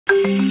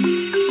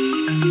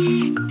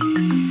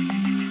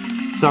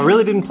So I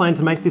really didn't plan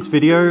to make this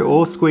video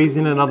or squeeze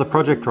in another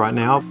project right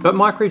now, but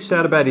Mike reached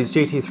out about his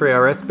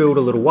GT3 RS build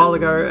a little while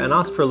ago and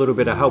asked for a little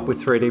bit of help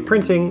with 3D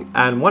printing,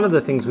 and one of the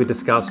things we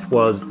discussed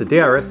was the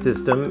DRS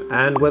system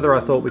and whether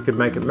I thought we could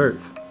make it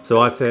move. So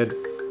I said,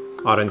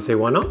 I don't see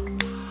why not.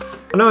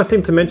 I know I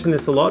seem to mention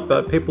this a lot,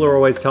 but people are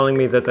always telling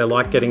me that they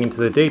like getting into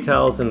the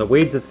details and the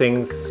weeds of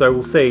things, so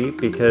we'll see,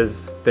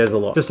 because there's a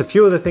lot. Just a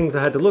few of the things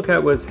I had to look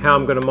at was how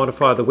I'm going to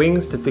modify the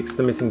wings to fix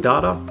the missing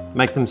data,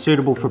 make them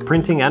suitable for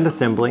printing and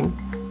assembling,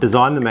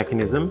 design the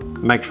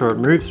mechanism, make sure it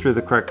moves through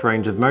the correct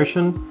range of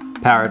motion,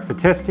 power it for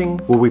testing.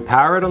 Will we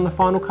power it on the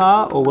final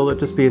car, or will it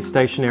just be a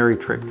stationary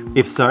trick?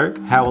 If so,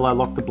 how will I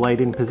lock the blade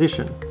in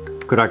position?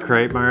 Could I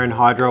create my own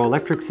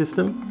hydroelectric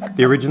system?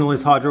 The original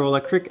is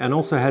hydroelectric and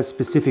also has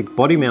specific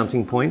body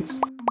mounting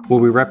points. Will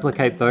we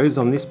replicate those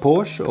on this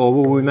Porsche, or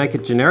will we make a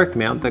generic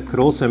mount that could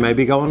also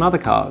maybe go on other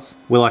cars?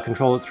 Will I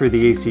control it through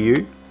the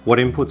ECU? What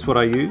inputs would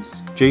I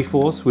use?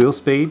 G-force, wheel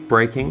speed,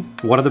 braking?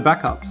 What are the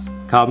backups?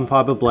 Carbon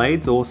fiber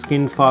blades or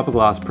skinned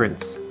fiberglass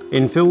prints?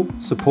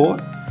 Infill,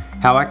 support?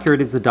 How accurate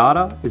is the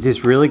data? Is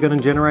this really going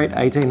to generate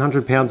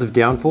 1,800 pounds of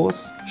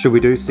downforce? Should we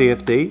do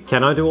CFD?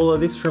 Can I do all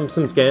of this from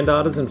some scan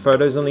datas and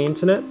photos on the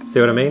internet? See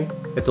what I mean?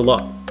 It's a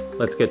lot.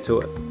 Let's get to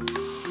it.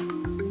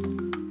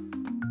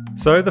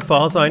 So the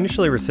files I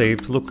initially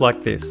received look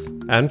like this,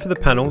 and for the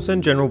panels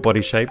and general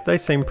body shape they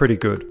seem pretty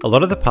good. A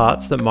lot of the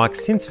parts that Mike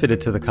since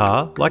fitted to the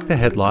car, like the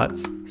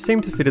headlights,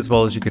 seem to fit as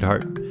well as you could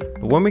hope.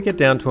 But when we get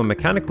down to a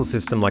mechanical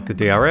system like the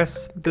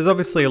DRS, there's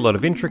obviously a lot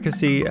of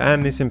intricacy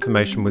and this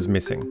information was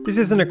missing. This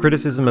isn't a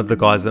criticism of the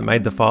guys that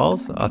made the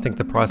files. I think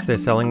the price they're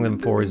selling them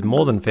for is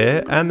more than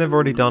fair and they've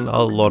already done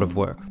a lot of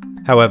work.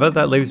 However,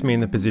 that leaves me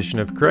in the position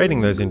of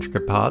creating those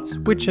intricate parts,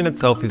 which in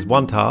itself is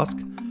one task,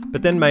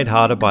 but then made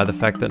harder by the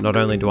fact that not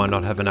only do I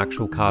not have an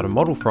actual car to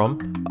model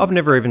from, I've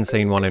never even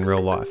seen one in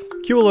real life.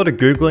 Cue a lot of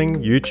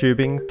Googling,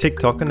 YouTubing,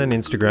 TikToking and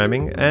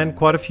Instagramming, and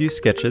quite a few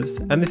sketches,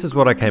 and this is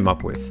what I came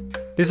up with.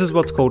 This is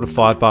what's called a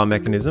 5-bar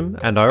mechanism,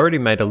 and I already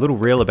made a little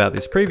reel about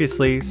this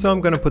previously, so I'm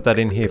going to put that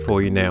in here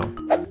for you now.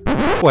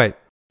 Wait,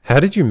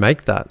 how did you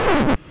make that?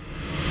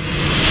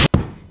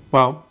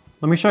 Well,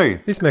 let me show you.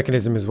 This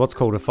mechanism is what's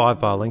called a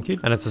 5-bar linkage,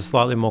 and it's a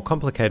slightly more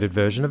complicated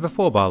version of a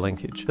 4-bar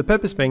linkage. The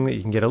purpose being that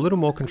you can get a little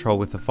more control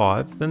with the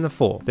 5 than the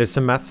 4. There's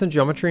some maths and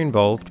geometry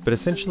involved, but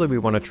essentially we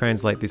want to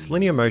translate this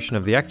linear motion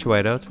of the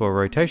actuator to a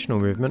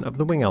rotational movement of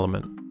the wing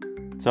element.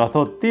 So I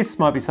thought this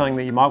might be something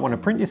that you might want to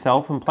print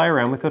yourself and play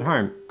around with at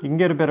home. You can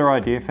get a better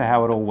idea for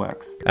how it all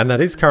works. And that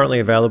is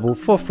currently available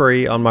for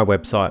free on my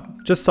website.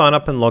 Just sign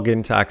up and log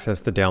in to access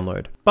the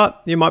download.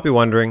 But you might be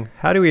wondering,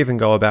 how do we even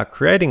go about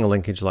creating a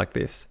linkage like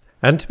this?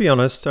 And to be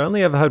honest, I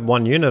only ever had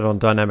one unit on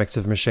dynamics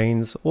of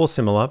machines or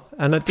similar,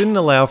 and it didn't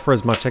allow for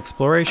as much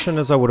exploration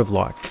as I would have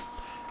liked.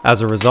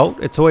 As a result,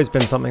 it's always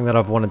been something that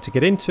I've wanted to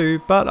get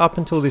into, but up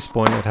until this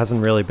point it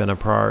hasn't really been a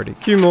priority.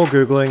 Cue more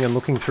Googling and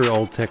looking through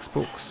old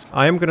textbooks.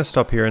 I am going to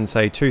stop here and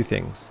say two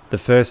things. The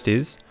first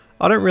is,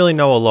 I don't really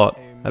know a lot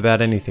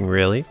about anything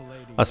really.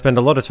 I spend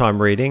a lot of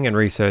time reading and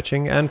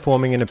researching and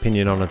forming an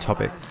opinion on a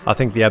topic. I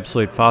think the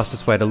absolute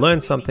fastest way to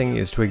learn something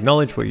is to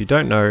acknowledge what you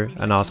don't know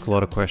and ask a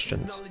lot of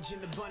questions.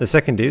 The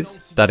second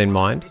is, that in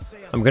mind,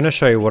 I'm going to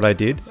show you what I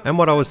did and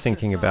what I was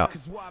thinking about.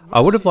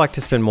 I would have liked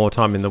to spend more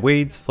time in the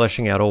weeds,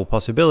 fleshing out all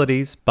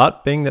possibilities,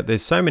 but being that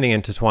there's so many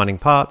intertwining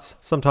parts,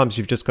 sometimes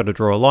you've just got to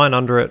draw a line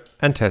under it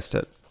and test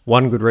it.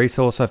 One good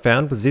resource I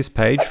found was this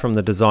page from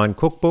the Design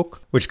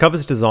Cookbook, which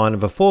covers design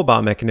of a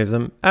 4-bar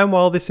mechanism, and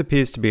while this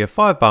appears to be a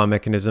 5-bar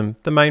mechanism,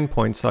 the main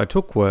points I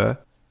took were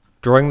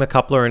drawing the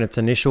coupler in its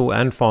initial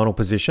and final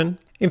position.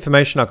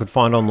 Information I could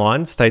find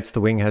online states the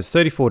wing has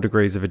 34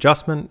 degrees of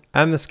adjustment,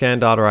 and the scan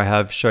data I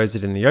have shows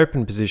it in the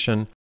open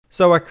position,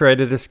 so I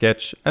created a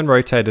sketch and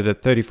rotated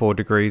it 34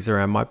 degrees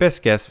around my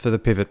best guess for the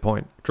pivot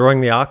point. Drawing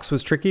the arcs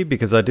was tricky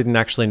because I didn't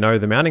actually know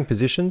the mounting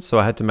positions, so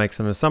I had to make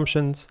some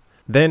assumptions.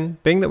 Then,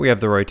 being that we have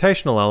the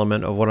rotational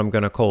element of what I'm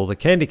going to call the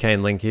candy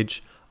cane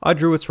linkage, I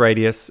drew its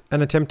radius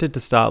and attempted to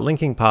start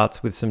linking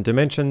parts with some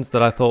dimensions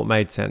that I thought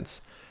made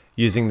sense,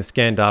 using the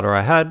scan data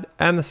I had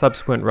and the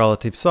subsequent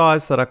relative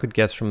size that I could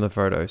guess from the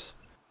photos.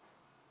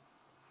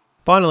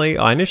 Finally,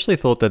 I initially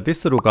thought that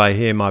this little guy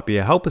here might be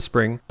a helper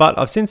spring, but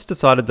I've since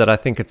decided that I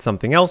think it's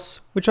something else,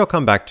 which I'll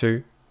come back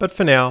to, but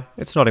for now,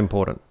 it's not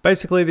important.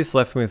 Basically, this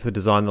left me with a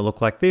design that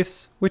looked like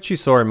this, which you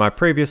saw in my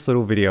previous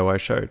little video I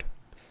showed.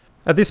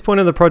 At this point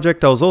in the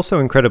project, I was also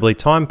incredibly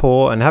time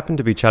poor and happened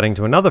to be chatting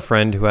to another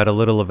friend who had a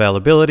little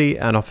availability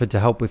and offered to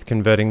help with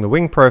converting the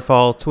wing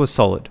profile to a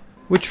solid,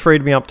 which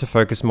freed me up to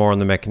focus more on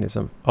the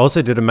mechanism. I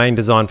also did a main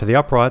design for the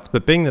uprights,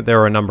 but being that there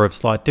are a number of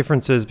slight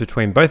differences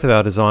between both of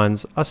our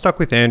designs, I stuck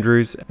with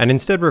Andrew's and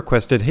instead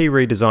requested he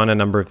redesign a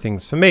number of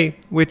things for me,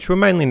 which were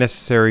mainly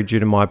necessary due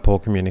to my poor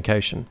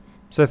communication.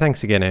 So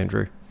thanks again,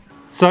 Andrew.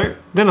 So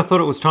then I thought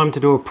it was time to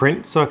do a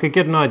print so I could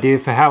get an idea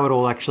for how it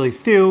all actually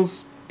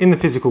feels in the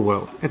physical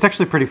world. It's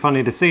actually pretty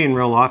funny to see in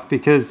real life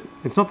because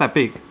it's not that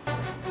big.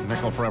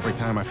 nickel for every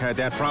time I've had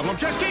that problem.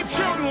 Just keep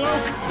shooting,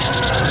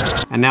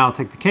 Luke! And now I'll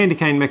take the candy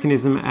cane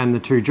mechanism and the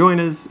two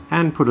joiners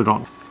and put it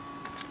on.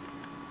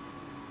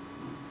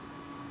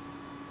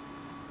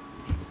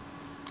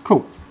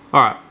 Cool.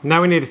 Alright,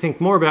 now we need to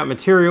think more about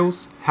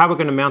materials, how we're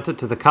going to mount it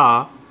to the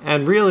car,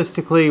 and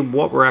realistically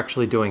what we're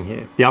actually doing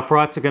here. The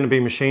uprights are going to be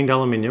machined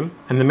aluminium,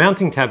 and the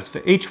mounting tabs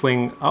for each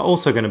wing are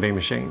also going to be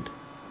machined.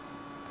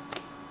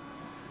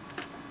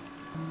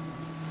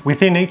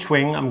 Within each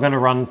wing, I'm going to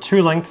run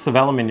 2 lengths of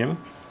aluminium.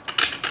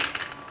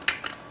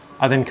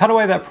 I then cut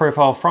away that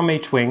profile from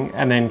each wing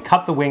and then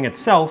cut the wing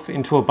itself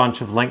into a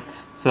bunch of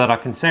lengths so that I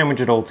can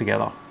sandwich it all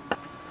together.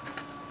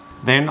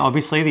 Then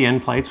obviously the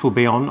end plates will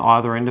be on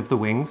either end of the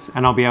wings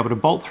and I'll be able to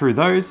bolt through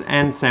those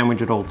and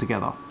sandwich it all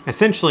together.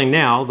 Essentially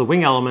now the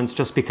wing elements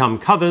just become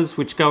covers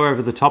which go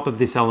over the top of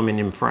this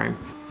aluminium frame.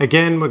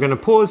 Again, we're going to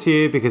pause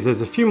here because there's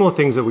a few more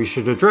things that we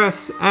should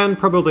address and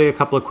probably a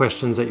couple of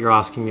questions that you're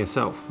asking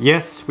yourself.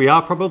 Yes, we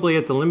are probably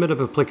at the limit of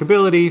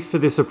applicability for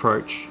this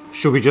approach.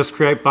 Should we just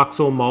create bucks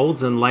or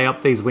molds and lay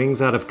up these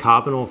wings out of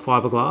carbon or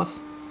fiberglass?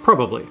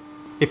 Probably.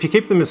 If you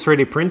keep them as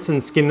 3D prints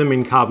and skin them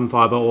in carbon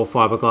fiber or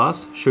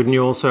fiberglass, shouldn't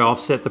you also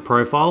offset the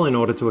profile in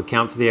order to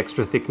account for the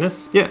extra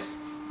thickness? Yes,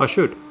 I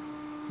should.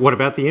 What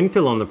about the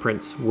infill on the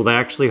prints? Will they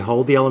actually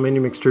hold the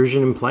aluminium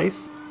extrusion in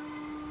place?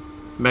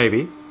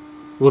 Maybe.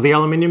 Will the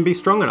aluminium be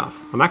strong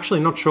enough? I'm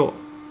actually not sure.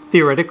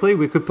 Theoretically,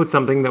 we could put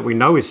something that we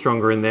know is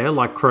stronger in there,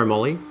 like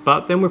chromoly,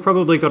 but then we've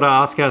probably got to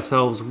ask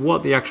ourselves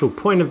what the actual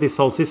point of this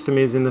whole system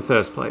is in the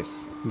first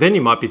place. Then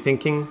you might be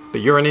thinking,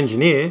 but you're an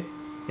engineer.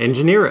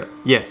 Engineer it.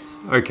 Yes,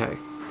 okay.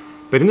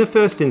 But in the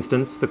first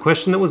instance, the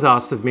question that was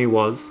asked of me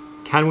was,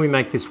 can we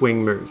make this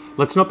wing move?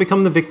 Let's not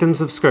become the victims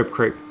of scope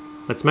creep.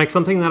 Let's make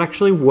something that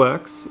actually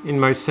works in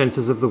most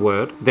senses of the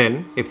word.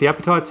 Then, if the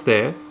appetite's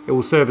there, it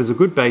will serve as a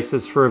good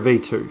basis for a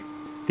V2.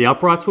 The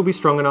uprights will be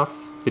strong enough,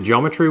 the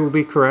geometry will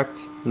be correct,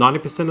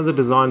 90% of the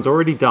design's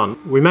already done.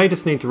 We may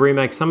just need to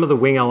remake some of the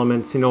wing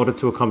elements in order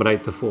to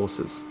accommodate the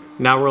forces.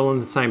 Now we're all on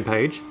the same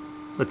page.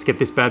 Let's get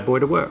this bad boy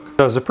to work.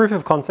 So as a proof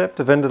of concept,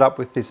 I've ended up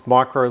with this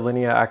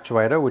micro-linear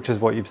actuator, which is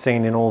what you've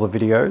seen in all the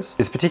videos.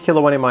 This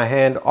particular one in my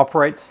hand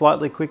operates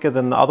slightly quicker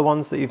than the other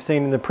ones that you've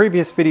seen in the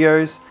previous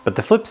videos, but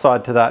the flip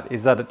side to that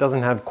is that it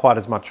doesn't have quite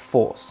as much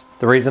force.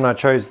 The reason I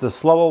chose the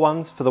slower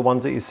ones for the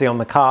ones that you see on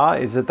the car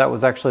is that that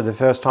was actually the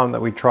first time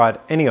that we tried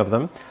any of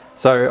them.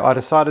 So I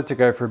decided to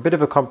go for a bit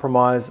of a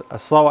compromise, a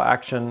slower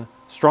action,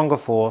 stronger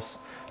force,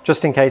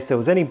 just in case there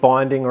was any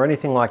binding or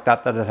anything like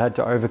that that it had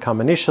to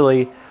overcome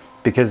initially,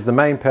 because the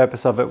main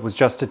purpose of it was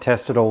just to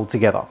test it all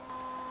together.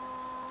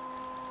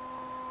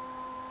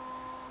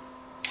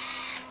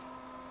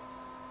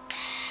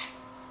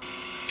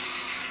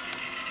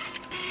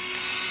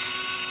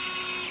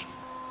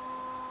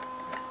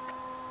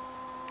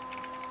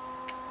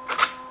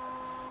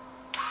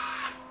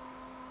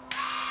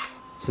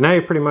 So now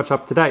you're pretty much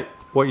up to date.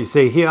 What you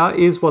see here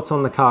is what's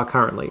on the car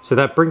currently. So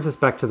that brings us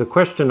back to the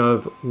question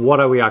of what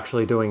are we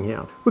actually doing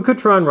here? We could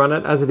try and run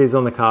it as it is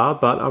on the car,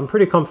 but I'm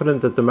pretty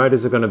confident that the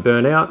motors are going to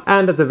burn out,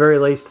 and at the very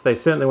least they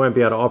certainly won't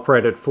be able to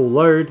operate at full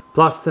load,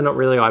 plus they're not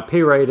really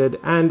IP rated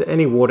and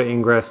any water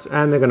ingress,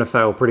 and they're going to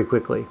fail pretty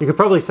quickly. You could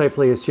probably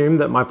safely assume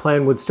that my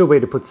plan would still be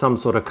to put some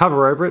sort of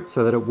cover over it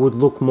so that it would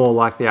look more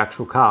like the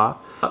actual car.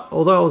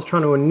 Although I was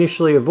trying to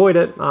initially avoid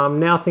it, I'm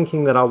now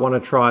thinking that I want to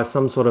try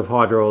some sort of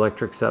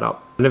hydroelectric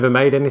setup. I've never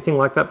made anything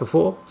like that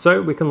before,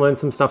 so we can learn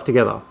some stuff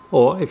together.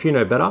 Or if you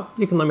know better,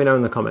 you can let me know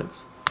in the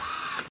comments.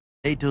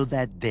 Later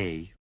that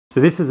day. So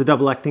this is a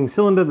double acting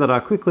cylinder that I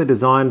quickly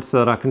designed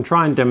so that I can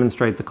try and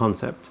demonstrate the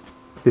concept.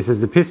 This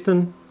is the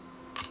piston,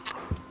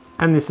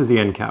 and this is the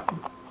end cap.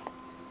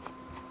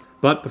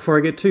 But before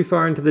I get too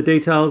far into the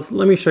details,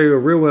 let me show you a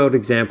real world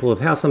example of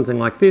how something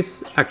like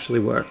this actually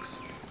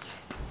works.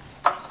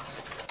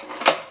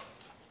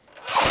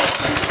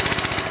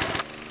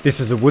 This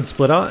is a wood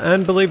splitter,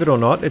 and believe it or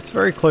not, it's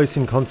very close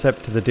in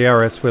concept to the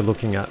DRS we're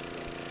looking at.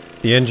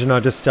 The engine I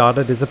just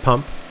started is a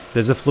pump,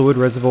 there's a fluid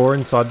reservoir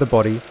inside the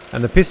body,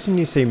 and the piston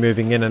you see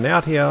moving in and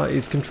out here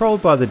is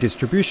controlled by the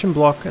distribution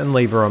block and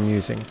lever I'm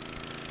using.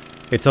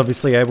 It's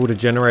obviously able to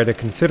generate a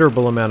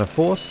considerable amount of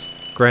force.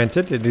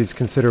 Granted, it is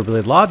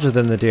considerably larger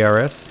than the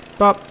DRS,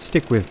 but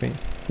stick with me.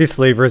 This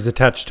lever is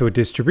attached to a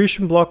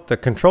distribution block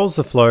that controls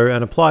the flow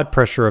and applied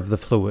pressure of the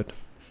fluid.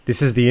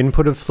 This is the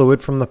input of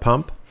fluid from the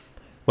pump.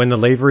 When the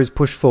lever is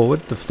pushed forward,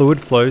 the fluid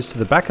flows to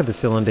the back of the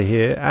cylinder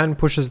here and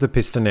pushes the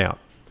piston out.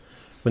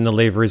 When the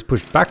lever is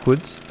pushed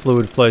backwards,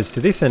 fluid flows to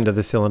this end of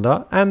the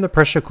cylinder and the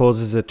pressure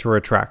causes it to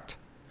retract.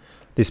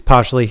 This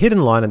partially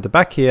hidden line at the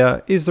back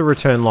here is the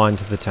return line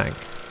to the tank.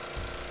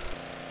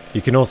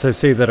 You can also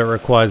see that it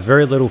requires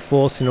very little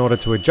force in order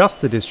to adjust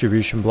the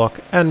distribution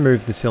block and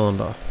move the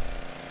cylinder.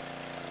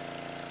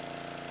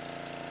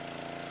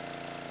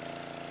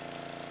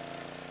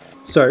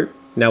 So,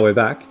 now we're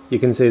back, you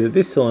can see that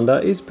this cylinder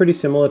is pretty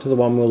similar to the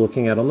one we're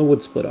looking at on the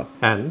wood splitter.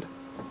 And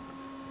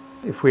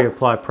if we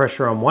apply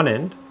pressure on one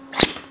end,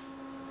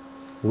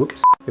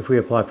 if we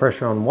apply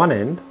pressure on one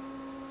end,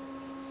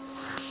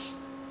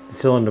 the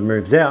cylinder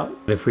moves out.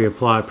 If we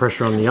apply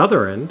pressure on the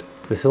other end,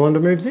 the cylinder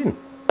moves in.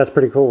 That's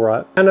pretty cool,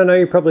 right? And I know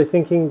you're probably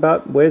thinking,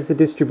 but where's the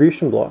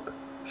distribution block?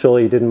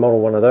 Surely you didn't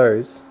model one of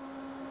those.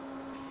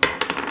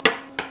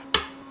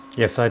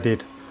 Yes, I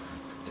did.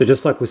 So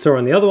just like we saw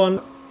on the other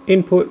one,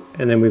 input,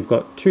 and then we've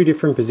got two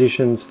different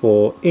positions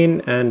for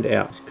in and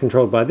out,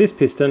 controlled by this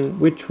piston,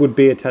 which would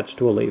be attached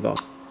to a lever,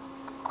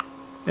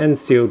 and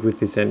sealed with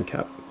this end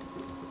cap.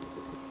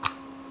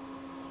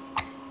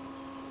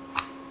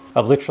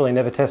 I've literally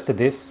never tested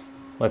this.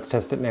 Let's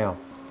test it now.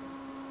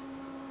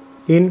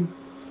 In.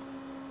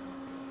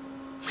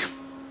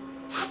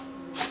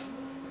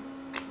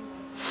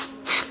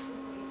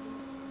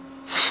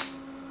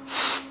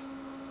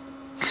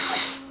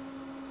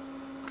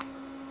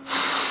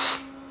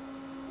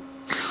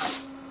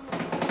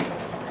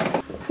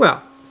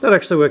 Wow, that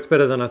actually worked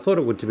better than I thought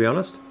it would, to be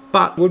honest.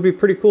 But it would be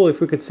pretty cool if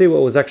we could see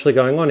what was actually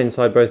going on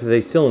inside both of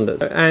these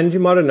cylinders. And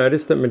you might have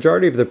noticed that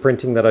majority of the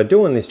printing that I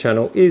do on this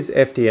channel is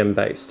FDM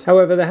based.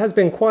 However, there has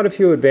been quite a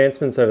few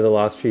advancements over the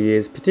last few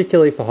years,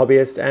 particularly for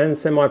hobbyist and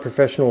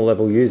semi-professional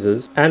level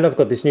users. And I've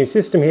got this new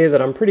system here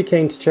that I'm pretty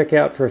keen to check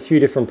out for a few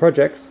different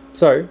projects.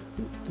 So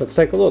let's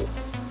take a look.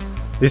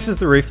 This is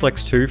the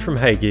Reflex 2 from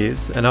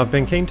HeyGears, and I've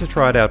been keen to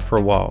try it out for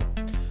a while.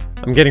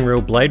 I'm getting real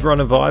Blade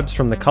Runner vibes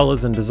from the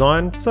colours and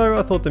design, so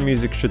I thought the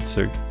music should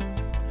suit.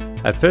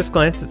 At first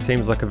glance it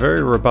seems like a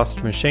very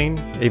robust machine,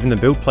 even the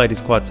build plate is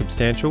quite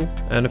substantial,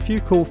 and a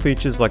few cool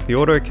features like the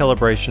auto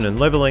calibration and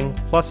levelling,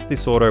 plus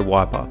this auto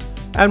wiper,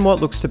 and what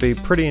looks to be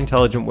pretty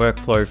intelligent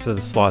workflow for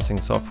the slicing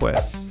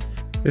software.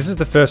 This is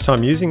the first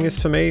time using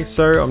this for me,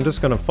 so I'm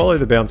just going to follow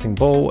the bouncing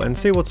ball and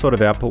see what sort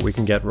of output we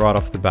can get right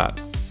off the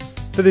bat.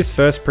 For this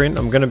first print,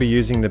 I'm going to be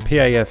using the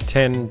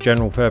PAF10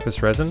 general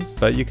purpose resin,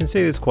 but you can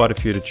see there's quite a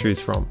few to choose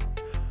from.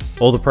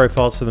 All the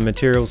profiles for the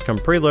materials come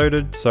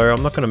preloaded, so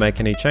I'm not going to make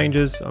any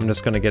changes, I'm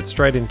just going to get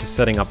straight into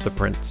setting up the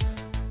prints.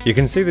 You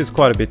can see there's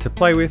quite a bit to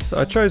play with.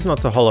 I chose not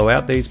to hollow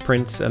out these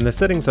prints, and the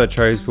settings I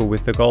chose were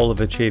with the goal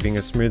of achieving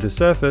a smoother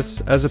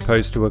surface as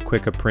opposed to a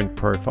quicker print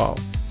profile.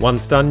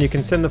 Once done, you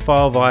can send the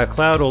file via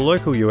cloud or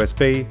local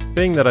USB.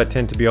 Being that I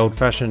tend to be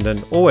old-fashioned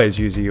and always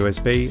use a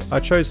USB, I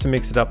chose to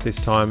mix it up this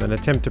time and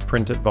attempt to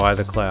print it via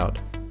the cloud.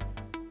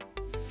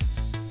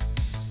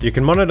 You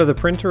can monitor the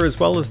printer as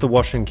well as the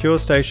wash and cure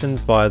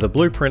stations via the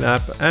Blueprint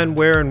app and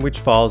where and which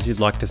files you'd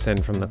like to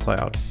send from the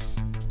cloud.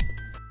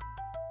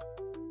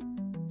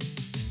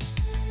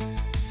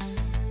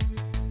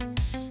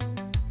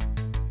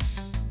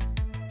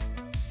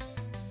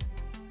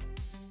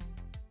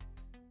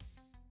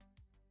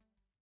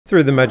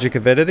 Through the magic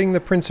of editing,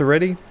 the prints are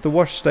ready. The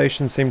wash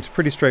station seems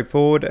pretty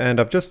straightforward, and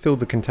I've just filled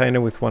the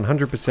container with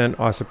 100%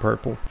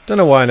 isopropyl. Don't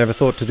know why I never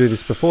thought to do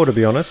this before, to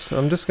be honest.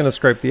 I'm just going to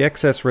scrape the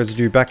excess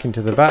residue back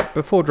into the vat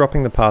before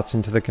dropping the parts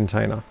into the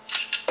container.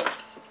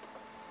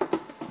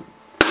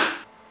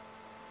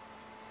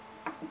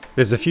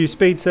 There's a few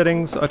speed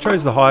settings. I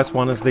chose the highest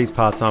one as these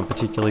parts aren't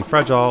particularly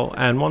fragile,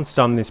 and once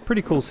done, this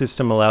pretty cool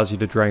system allows you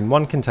to drain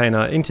one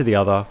container into the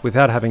other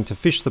without having to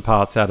fish the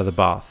parts out of the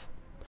bath.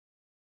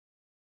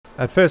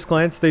 At first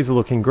glance, these are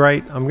looking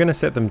great. I'm going to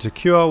set them to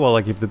cure while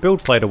I give the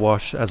build plate a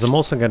wash, as I'm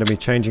also going to be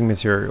changing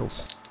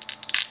materials.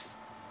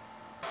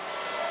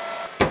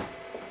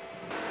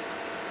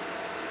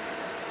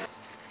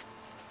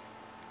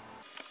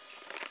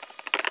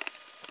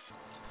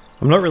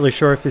 I'm not really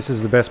sure if this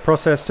is the best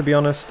process, to be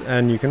honest,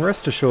 and you can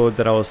rest assured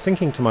that I was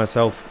thinking to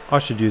myself I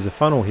should use a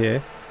funnel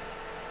here,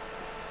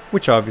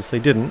 which I obviously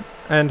didn't,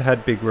 and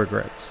had big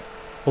regrets.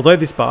 Although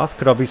this bath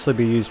could obviously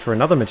be used for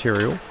another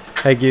material,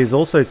 HeyGears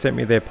also sent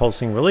me their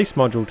pulsing release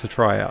module to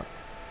try out.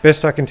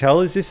 Best I can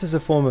tell is this is a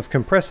form of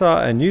compressor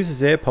and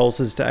uses air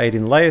pulses to aid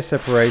in layer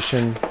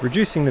separation,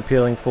 reducing the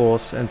peeling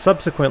force and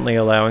subsequently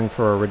allowing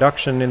for a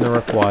reduction in the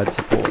required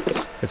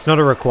supports. It's not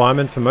a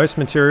requirement for most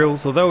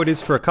materials, although it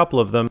is for a couple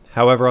of them.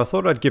 However, I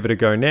thought I'd give it a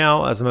go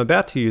now as I'm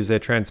about to use their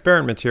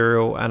transparent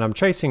material and I'm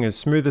chasing as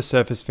smooth a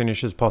surface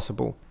finish as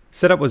possible.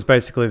 Setup was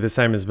basically the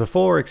same as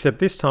before, except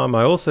this time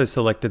I also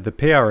selected the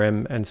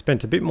PRM and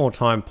spent a bit more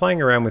time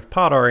playing around with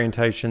part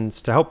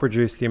orientations to help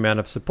reduce the amount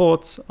of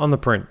supports on the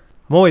print.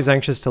 I'm always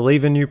anxious to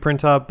leave a new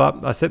printer,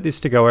 but I set this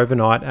to go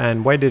overnight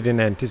and waited in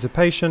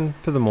anticipation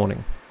for the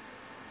morning.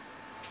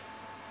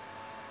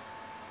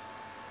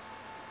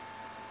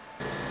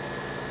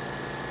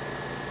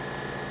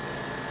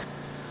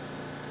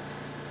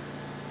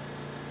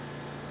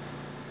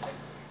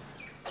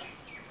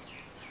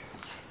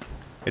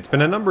 It's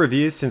been a number of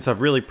years since I've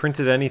really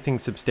printed anything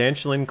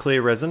substantial in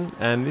clear resin,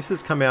 and this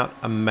has come out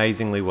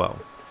amazingly well.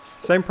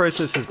 Same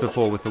process as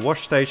before with the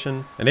wash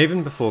station, and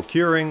even before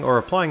curing or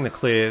applying the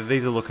clear,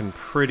 these are looking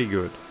pretty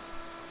good.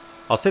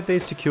 I'll set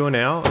these to cure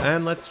now,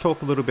 and let's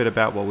talk a little bit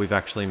about what we've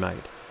actually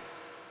made.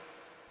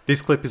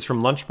 This clip is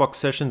from Lunchbox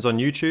Sessions on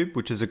YouTube,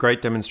 which is a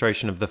great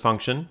demonstration of the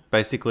function,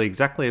 basically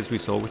exactly as we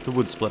saw with the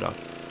wood splitter.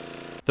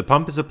 The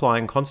pump is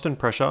applying constant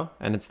pressure,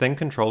 and it's then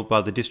controlled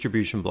by the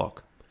distribution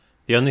block.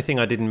 The only thing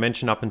I didn't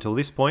mention up until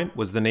this point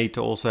was the need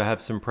to also have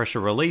some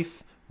pressure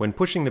relief when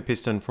pushing the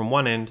piston from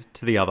one end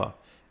to the other,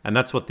 and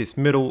that's what this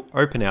middle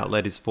open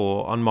outlet is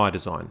for on my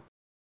design.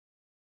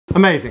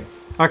 Amazing.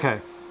 Okay,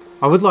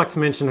 I would like to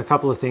mention a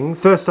couple of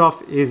things. First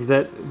off is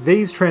that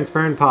these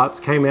transparent parts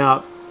came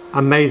out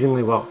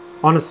amazingly well.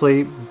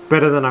 Honestly,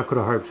 better than I could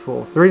have hoped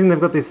for. The reason they've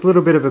got this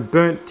little bit of a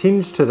burnt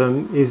tinge to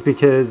them is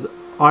because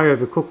I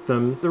overcooked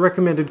them. The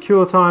recommended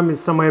cure time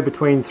is somewhere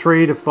between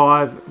 3 to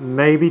 5,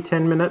 maybe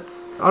 10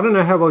 minutes. I don't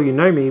know how well you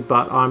know me,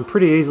 but I'm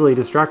pretty easily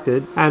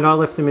distracted, and I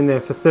left them in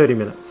there for 30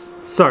 minutes.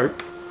 So,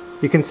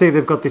 you can see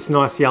they've got this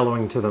nice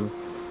yellowing to them.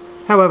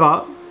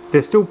 However,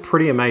 they're still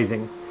pretty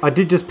amazing. I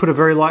did just put a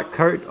very light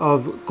coat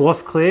of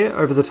gloss clear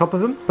over the top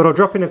of them, but I'll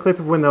drop in a clip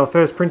of when they were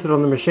first printed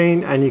on the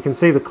machine and you can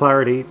see the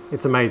clarity.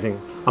 It's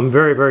amazing. I'm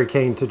very, very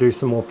keen to do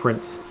some more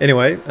prints.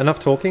 Anyway,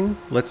 enough talking,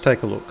 let's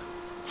take a look.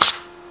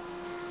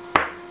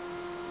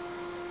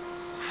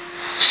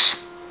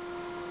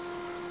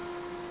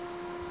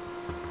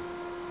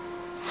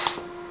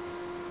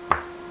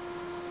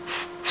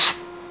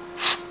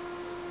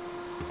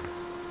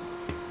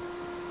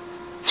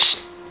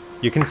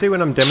 You can see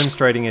when I'm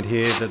demonstrating it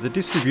here that the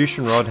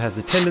distribution rod has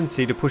a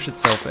tendency to push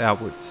itself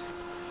outwards.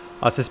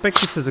 I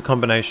suspect this is a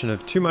combination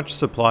of too much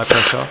supply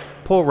pressure,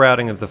 poor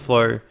routing of the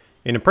flow,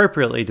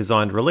 inappropriately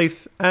designed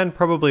relief, and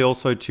probably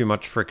also too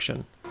much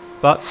friction.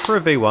 But for a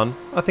V1,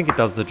 I think it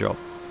does the job.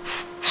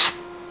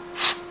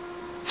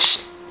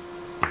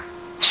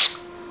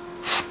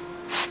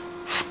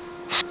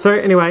 So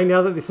anyway,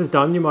 now that this is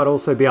done, you might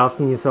also be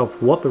asking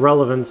yourself what the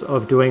relevance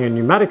of doing a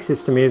pneumatic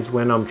system is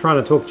when I'm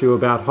trying to talk to you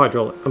about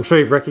hydraulic. I'm sure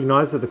you've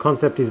recognized that the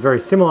concept is very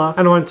similar,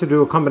 and I wanted to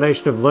do a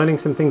combination of learning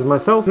some things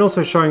myself and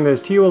also showing those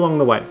to you along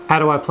the way. How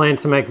do I plan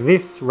to make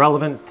this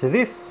relevant to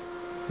this?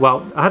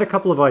 Well, I had a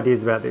couple of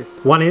ideas about this.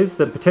 One is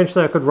that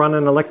potentially I could run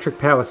an electric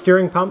power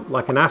steering pump,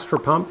 like an Astra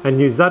pump, and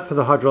use that for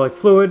the hydraulic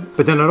fluid,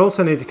 but then I'd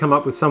also need to come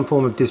up with some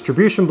form of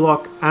distribution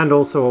block and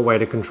also a way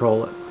to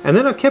control it. And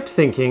then I kept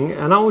thinking,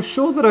 and I was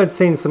sure that I'd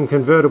seen some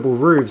convertible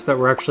roofs that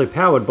were actually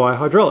powered by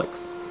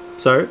hydraulics.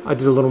 So I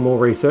did a little more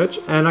research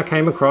and I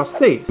came across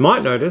these. You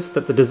might notice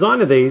that the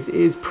design of these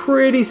is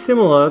pretty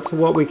similar to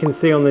what we can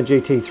see on the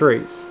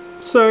GT3s.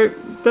 So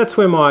that's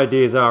where my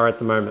ideas are at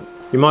the moment.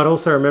 You might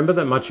also remember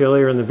that much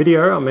earlier in the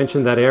video I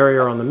mentioned that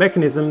area on the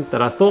mechanism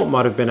that I thought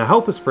might have been a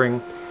helper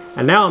spring,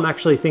 and now I'm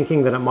actually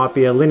thinking that it might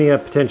be a linear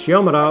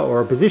potentiometer or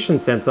a position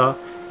sensor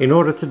in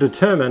order to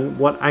determine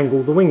what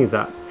angle the wing is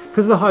at.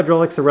 Because the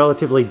hydraulics are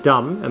relatively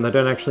dumb and they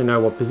don't actually know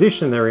what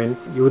position they're in,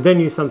 you would then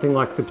use something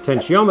like the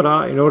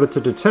potentiometer in order to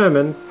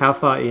determine how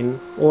far in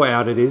or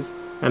out it is,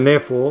 and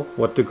therefore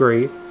what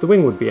degree the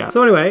wing would be at.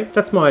 So anyway,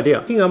 that's my idea.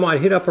 I think I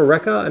might hit up a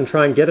wrecker and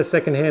try and get a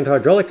second-hand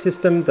hydraulic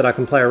system that I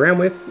can play around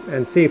with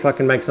and see if I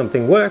can make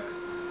something work.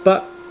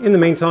 But in the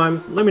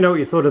meantime, let me know what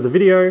you thought of the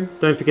video.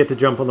 Don't forget to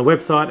jump on the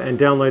website and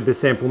download the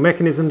sample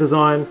mechanism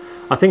design.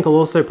 I think I'll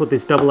also put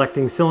this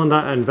double-acting cylinder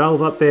and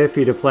valve up there for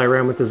you to play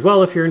around with as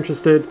well if you're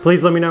interested.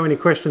 Please let me know any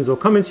questions or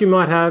comments you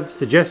might have,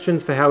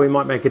 suggestions for how we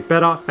might make it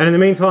better. And in the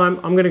meantime,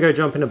 I'm going to go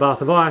jump in a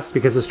bath of ice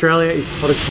because Australia is hot as